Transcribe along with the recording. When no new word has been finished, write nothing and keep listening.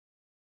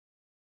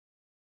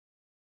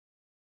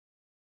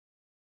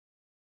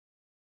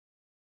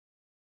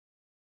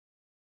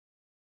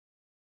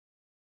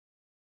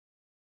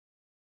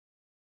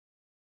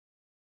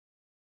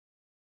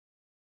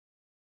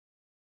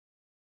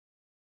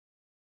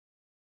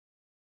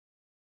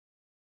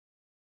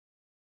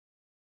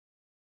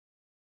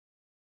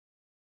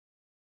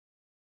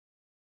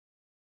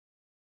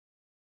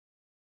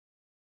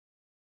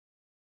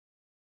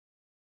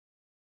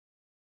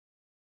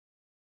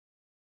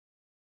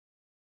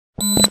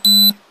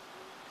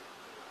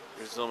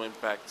Resuming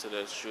back to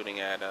the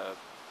shooting at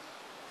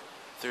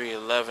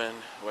 311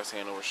 West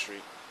Hanover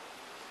Street.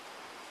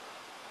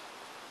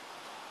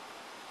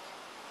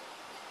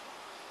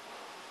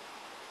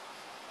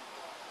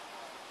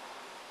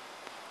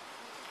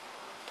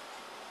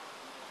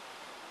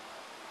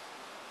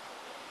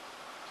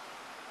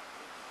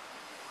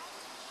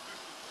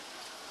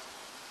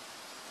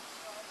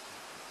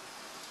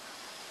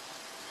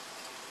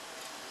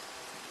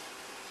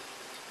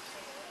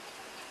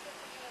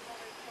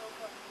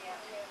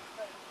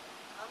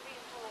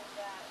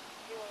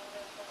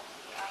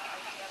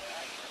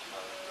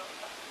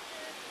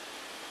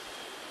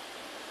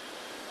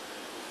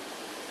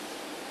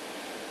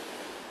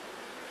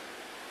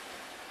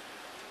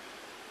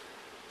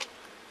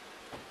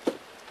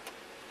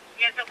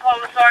 Get a call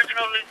the sergeant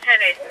or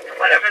lieutenant.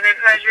 Whatever their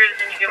pleasure is,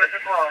 then you give us a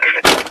call.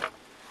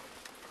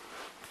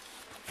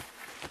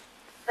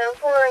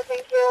 10-4,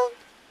 thank you.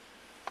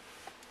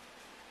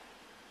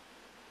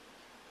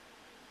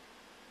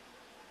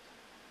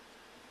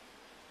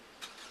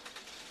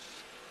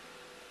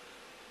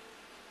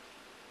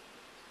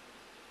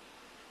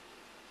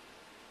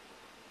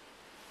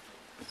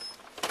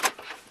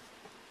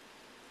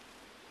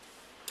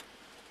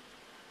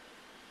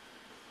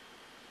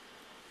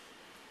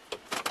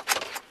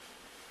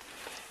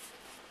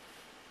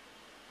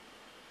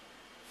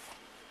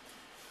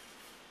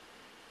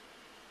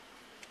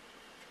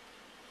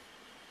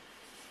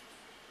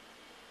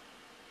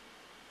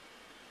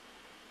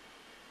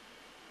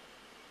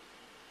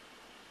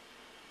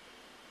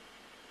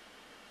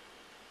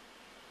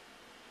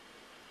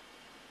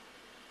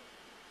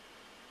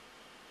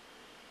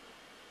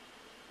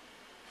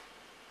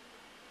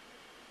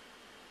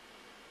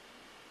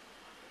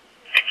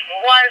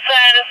 One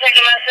side of the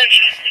second message.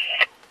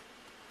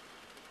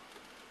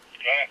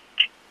 Okay.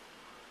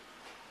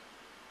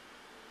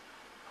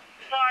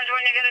 Sarge,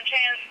 when you get a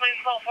chance, please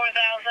call 4000.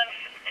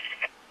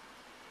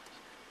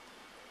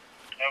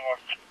 No more.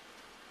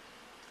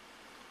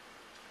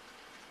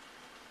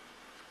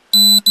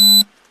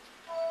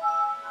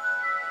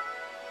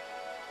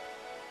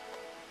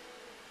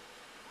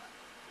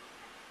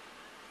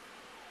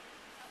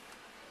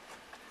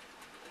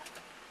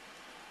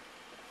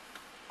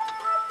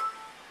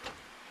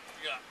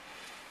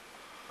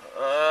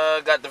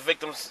 Got the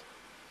victims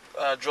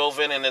drove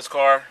in his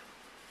car.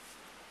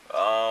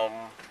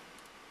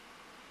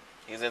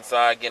 He's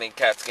inside getting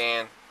CAT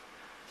scan.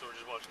 So we're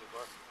just watching the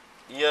car?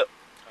 Yep.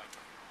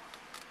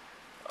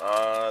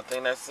 I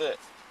think that's it.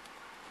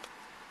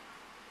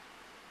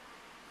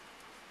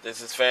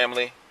 This is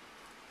family.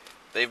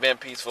 They've been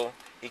peaceful.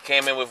 He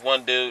came in with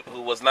one dude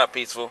who was not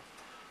peaceful.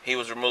 He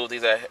was removed.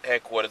 He's at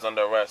headquarters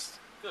under arrest.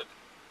 Good.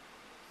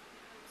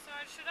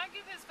 Sorry, should I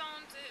give his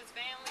phone to his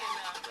family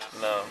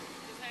or No.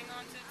 Just hang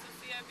on to it till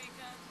CIB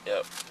comes?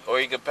 Yep. Or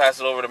you could pass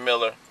it over to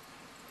Miller.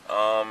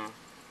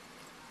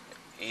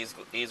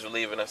 He's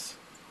relieving us.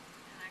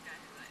 I got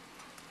his light.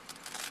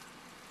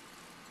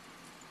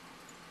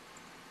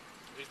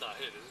 He's not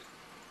hit, is he?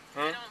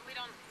 We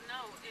don't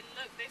know.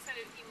 They said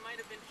he might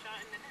have been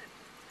shot in the head.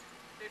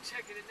 They're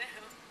checking it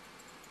now.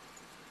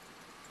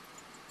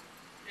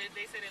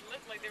 They said it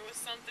looked like there was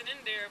something in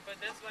there, but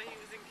that's why he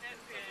was in CAT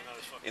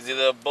scan. Is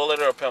either a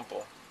bullet or a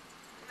pimple?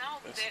 No,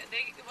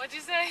 what'd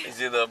you say? It's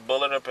either a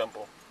bullet or a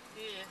pimple.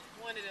 Yeah,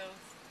 one of those.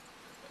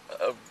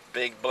 A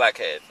big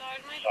blackhead.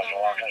 Sarge, my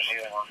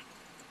thumb.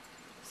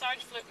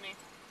 Sarge flipped me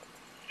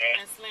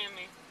and slammed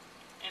me,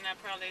 and I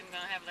probably am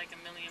gonna have like a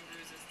million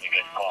bruises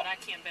tomorrow, but I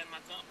can't bend my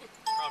thumb.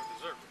 Probably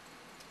deserved it.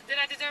 Did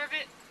I deserve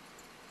it,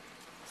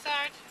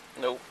 Sarge?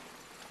 Nope.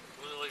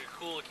 Was it like a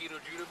cool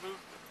Aikido judo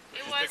move?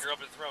 It just was. pick her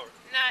up and throw her?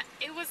 Nah,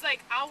 it was like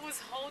I was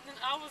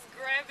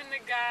grabbing the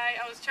guy,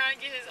 I was trying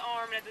to get his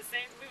arm, and at the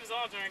same, we was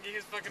all trying to get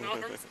his fucking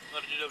arms. Oh,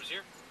 the dude that was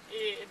here?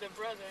 Yeah, the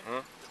brother.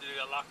 Huh? The dude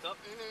that got locked up?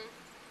 Mm-hmm.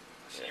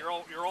 See, you're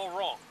all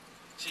wrong.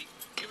 See,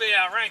 you may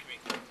outrank me,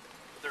 but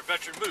they're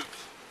veteran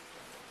moves.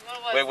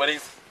 Wait, what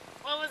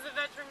was the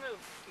veteran move?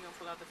 You gonna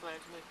pull out the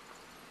flashlight?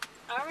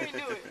 I already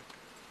knew it.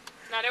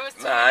 Nah, there was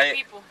too Nah, many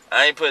people.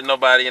 I ain't putting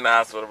nobody in the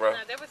hospital, bro.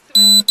 Nah, there was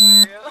too many people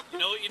there, yo. You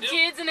know what you do?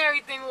 Kids and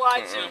everything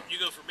watching. You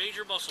go for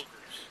major muscle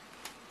groups.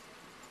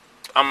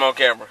 I'm on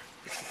camera.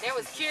 There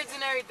was kids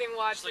and everything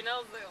watching. I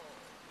was like, oh.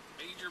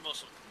 Major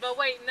muscle groups. But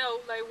wait,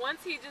 no, like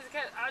once he just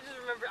kept, I just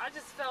remember, I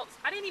just felt,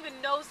 I didn't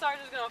even know Sarge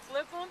was gonna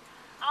flip him.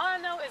 All I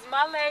know is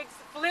my legs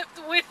flipped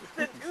with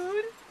the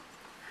dude.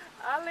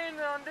 I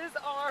landed on this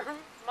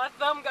arm, my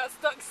thumb got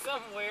stuck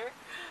somewhere.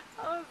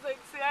 I was like,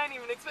 see, I didn't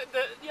even expect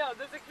the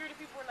security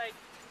people were like,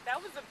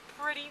 that was a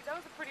pretty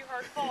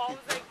hard fall. I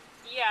was like,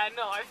 yeah, I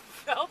know, I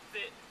felt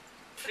it.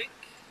 Think,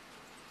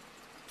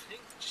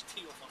 just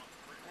tee off on a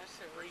that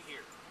shit right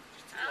here.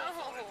 Just tee off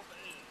on it.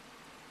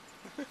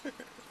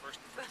 First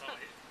time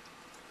I hit it.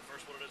 The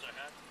first one it is I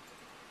had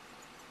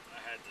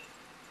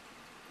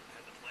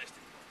the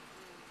plastic part.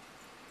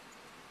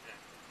 Yeah.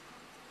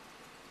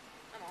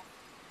 I know.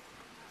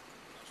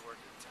 I was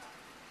working at the time.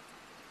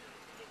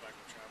 I go back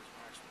to Travis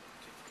Max when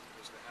the kid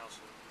goes to the house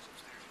and goes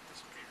upstairs and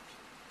disappears.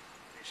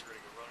 Make sure to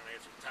go running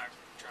after the tax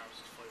Travis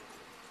is fighting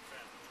with the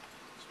family.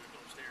 So we go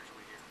upstairs and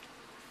we hear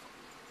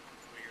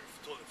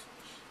toilet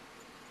flush.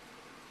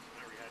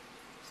 Whenever he had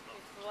stuff.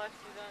 He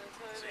flushed it on the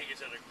toilet. So he gets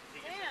out of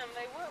Damn,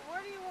 like where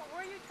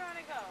are you trying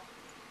to go?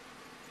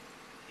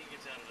 he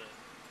gets out of the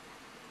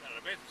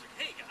bathroom. He's like,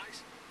 hey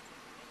guys.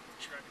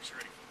 Travis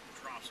already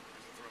drops him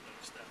because he throws him down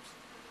the steps.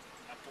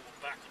 I pull him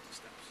back up the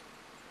steps.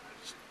 I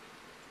just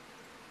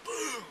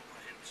boom! I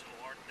hit him so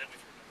hard, then we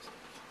threw him down the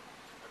steps.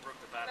 I broke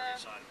the battery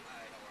inside of it.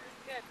 Hi, how are you?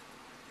 Good.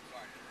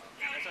 Sorry to interrupt.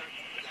 That's all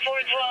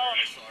right.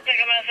 412, take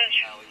a message.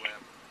 Alleyway,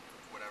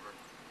 whatever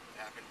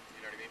happened,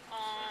 you know what I mean?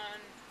 On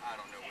I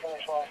don't know which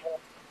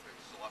incident.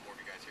 There's a lot more of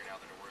you guys here now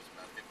than there was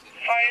about 15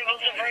 minutes Are you ago.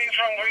 able to bring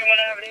from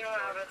Greenwood Avenue? I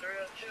have a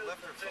She 302.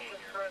 left her phone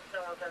Suspicious here. person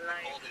with a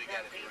knife. Called it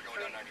again if you were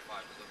going down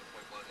 95 to live in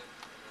Point Pleasant.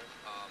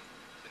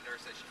 The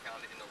nurse said she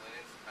found it in the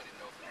linens. I didn't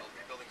know if the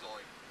building's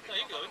only No,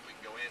 you I don't know go. if we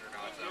can go in or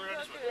not. So. Go around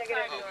this way. Oh, we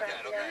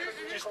can,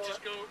 okay.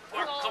 Just go,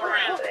 Mark, come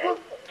around.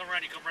 Come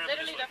around, you come around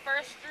literally this the way.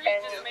 first street,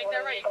 just make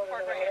that right, you can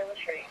park right here.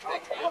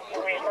 Thank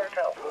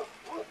you.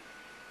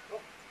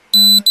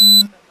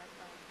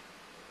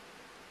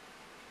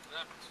 What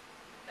happens?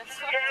 That's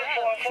 10-4, fucked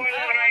up. 47,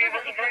 are you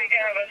able to break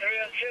out of a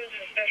 302?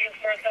 Suspicious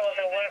person with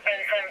a weapon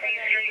on B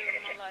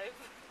Street.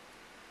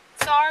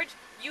 Sarge,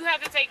 you have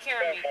to take care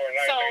of me.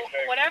 So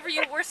whatever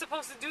you were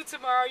supposed to do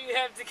tomorrow, you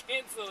have to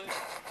cancel it.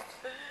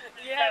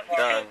 You have to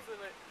Done. cancel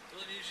it.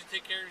 Doesn't he usually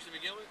take care of you to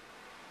begin with?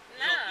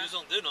 Nah, You just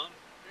don't do none.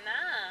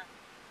 nah.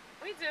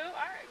 We do.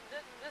 Alright,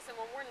 listen,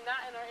 when we're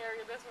not in our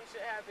area, that's when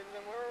shit happens.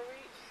 And where are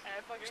we? At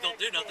fucking Just don't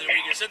do headquarters. nothing. When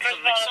you get sent to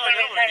something like, sorry, I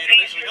don't want to handle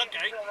this. Like,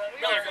 okay.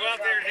 You gotta go out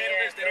there and handle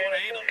this. They don't want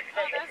to handle it.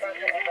 Oh, that's what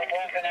it is.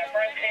 That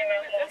first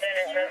female called in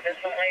and said this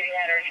one lady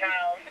had her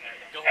child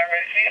Go and home.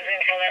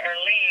 refusing to let her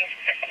leave.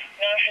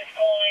 Now she's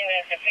calling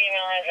that the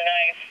female has a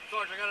knife.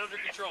 Sarge, I got it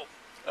under control.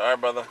 All right,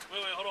 brother.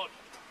 Wait, hold on.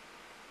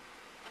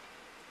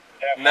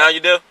 Now you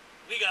do.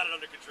 We got it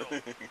under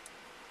control.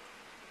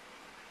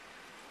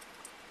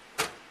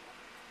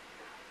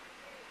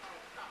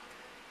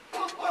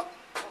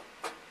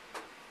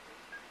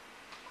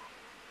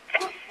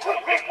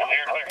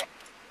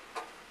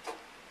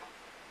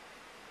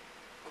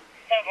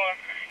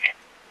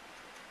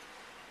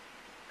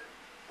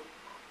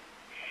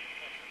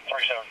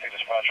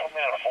 Dispatch, I'm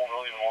in a folder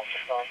leaving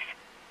 169.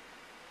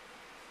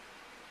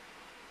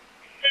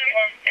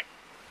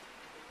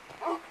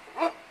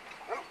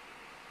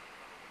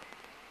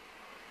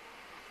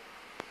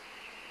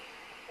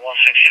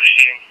 160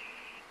 receiving.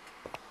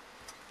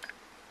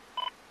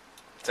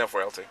 10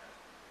 for LT. Okay.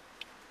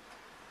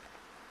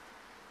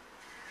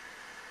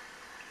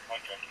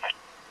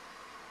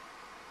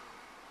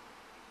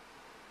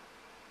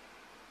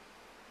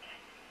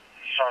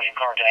 Sergeant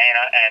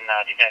Cartagena and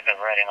Detective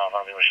Redding,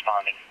 I'll be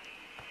responding.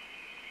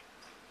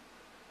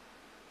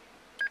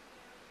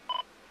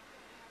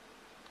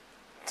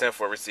 Ten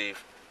for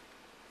receive.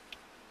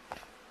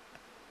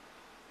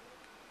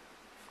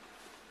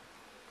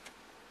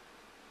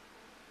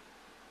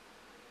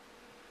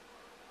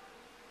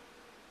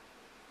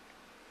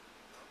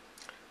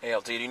 Hey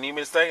LT, do you need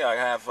me to stay? I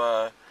have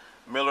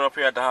Miller up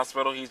here at the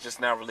hospital. He's just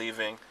now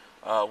relieving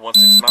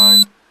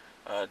 169.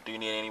 Do you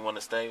need anyone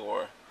to stay,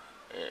 or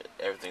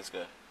everything's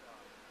good?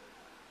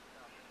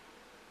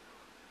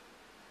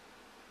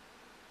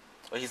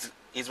 Well,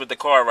 he's with the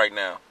car right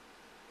now.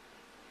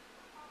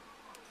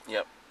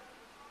 Yep.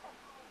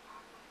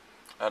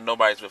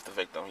 Nobody's with the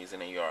victim. He's in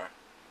the ER.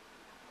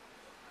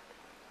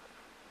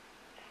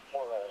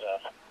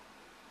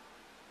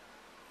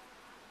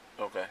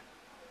 Okay.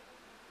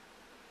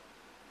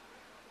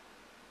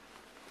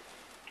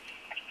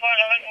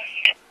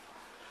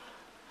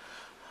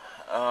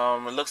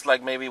 It looks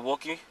like maybe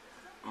Mookie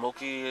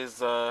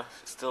is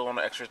still on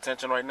the extra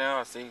attention right now.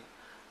 I see.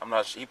 I'm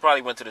not sure. He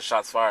probably went to the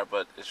shots fired,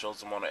 but it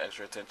shows him on the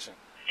extra attention.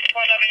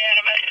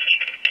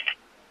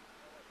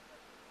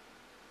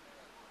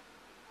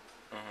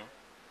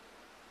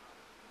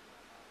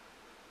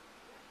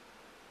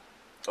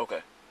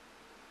 Okay.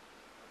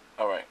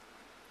 All right.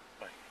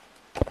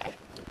 Bye.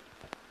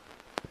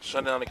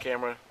 Shut down the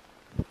camera.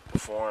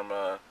 Perform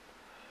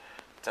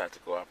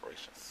tactical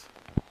operations.